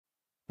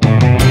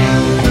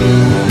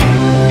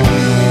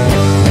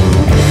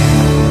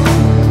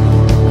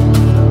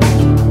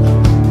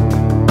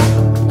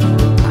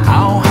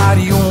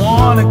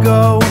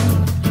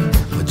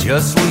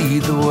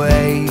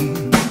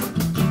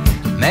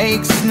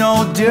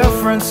no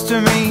difference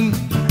to me,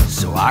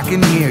 so I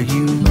can hear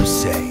you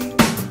say,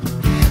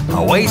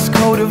 my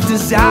waistcoat of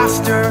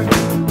disaster,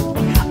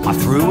 I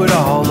threw it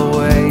all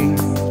away.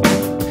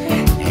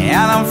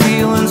 And I'm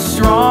feeling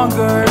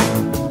stronger,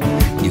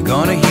 you're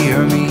gonna hear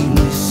me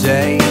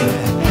say,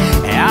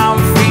 I'm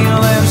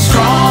feeling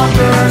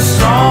stronger,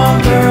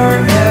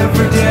 stronger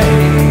every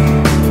day.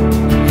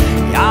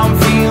 I'm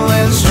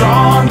feeling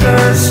stronger,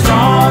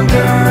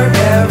 stronger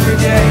every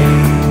day.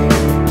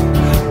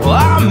 Well,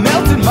 I'm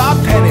melting my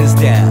pennies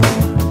down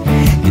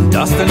and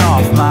dusting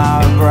off my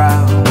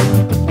brow.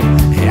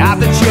 At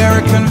the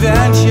Cherry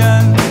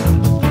Convention,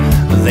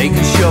 they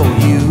can show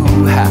you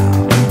how.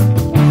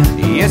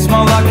 It's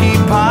my lucky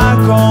pine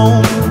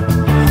cone,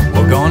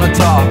 we're gonna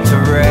talk to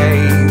Ray.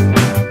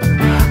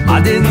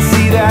 I didn't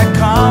see that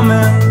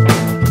coming,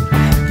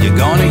 you're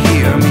gonna hear